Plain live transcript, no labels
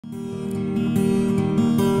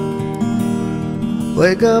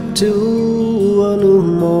Wake up to a new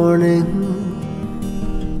morning.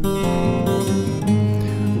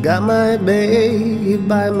 Got my babe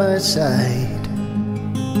by my side,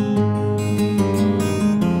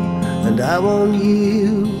 and I won't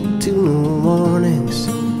yield to new warnings,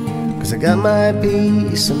 'cause I got my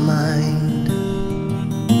peace of mind.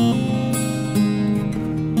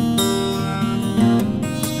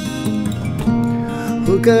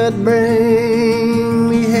 Who could bring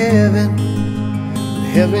me heaven?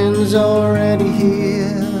 Heaven's already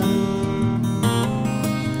here.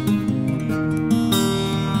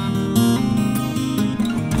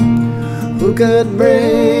 Who could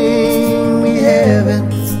bring me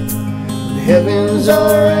heaven? Heaven's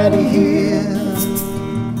already here.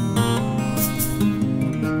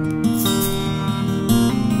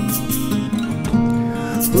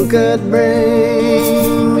 Who could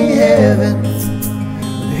bring me heaven?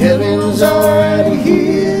 Heaven's already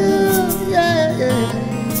here. Yeah, yeah,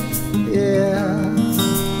 yeah.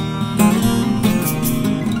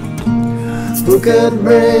 Who could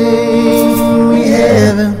bring me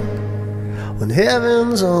heaven when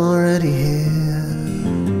heaven's already here?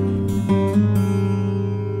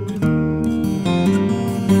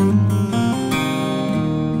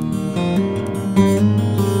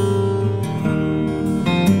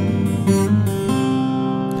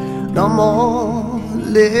 No more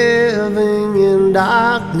living in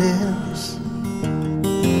darkness.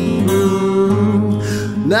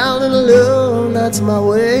 Now little love, that's my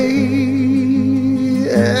way.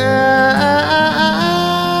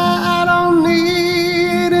 I don't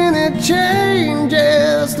need any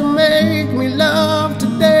changes to make me love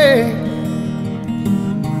today.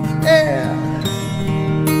 Yeah.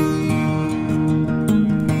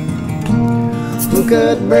 Who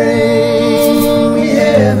could bring me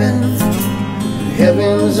heaven?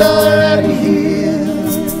 Heaven's already here.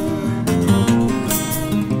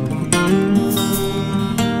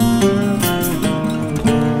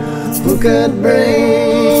 Who could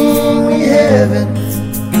bring me heaven?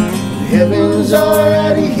 Heaven's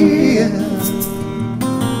already here.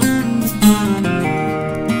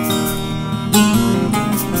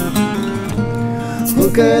 Who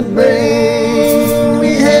could bring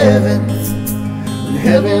me heaven?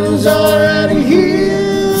 Heaven's already here.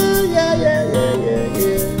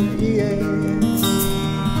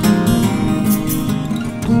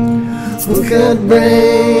 Who could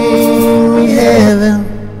bring me heaven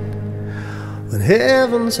when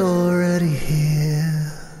heaven's already here?